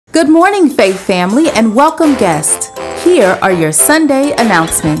Good morning, Faith family, and welcome guests. Here are your Sunday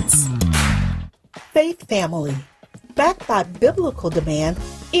announcements. Faith family, backed by biblical demand,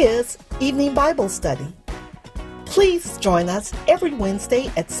 is Evening Bible Study. Please join us every Wednesday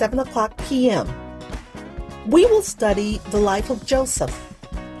at 7 o'clock p.m. We will study the life of Joseph,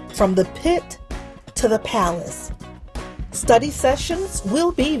 from the pit to the palace. Study sessions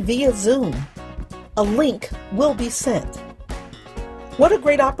will be via Zoom. A link will be sent. What a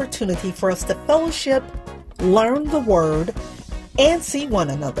great opportunity for us to fellowship, learn the Word, and see one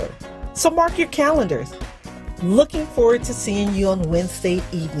another. So mark your calendars. Looking forward to seeing you on Wednesday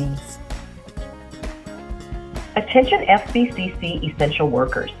evenings. Attention Fbcc essential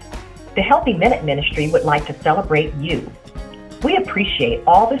workers. The Healthy Minute Ministry would like to celebrate you. We appreciate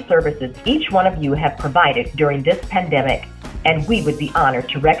all the services each one of you have provided during this pandemic, and we would be honored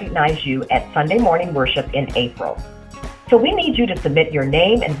to recognize you at Sunday morning worship in April. So we need you to submit your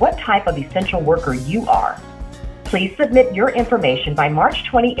name and what type of essential worker you are. Please submit your information by March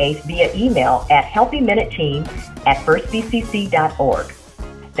 28th via email at healthyminuteteam@fbcc.org.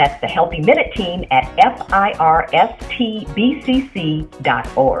 That's the Healthy Minute Team at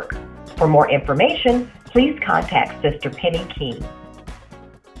FIRSTBCC.org. For more information, please contact Sister Penny King.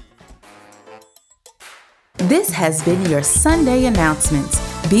 This has been your Sunday announcements.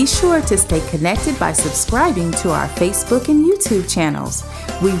 Be sure to stay connected by subscribing to our Facebook and YouTube channels.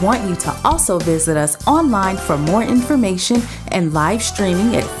 We want you to also visit us online for more information and live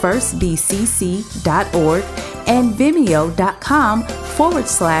streaming at firstbcc.org and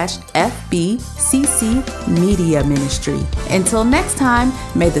vimeo.com/FBCC Media Ministry. Until next time,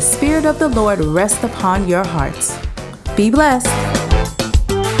 may the Spirit of the Lord rest upon your hearts. Be blessed.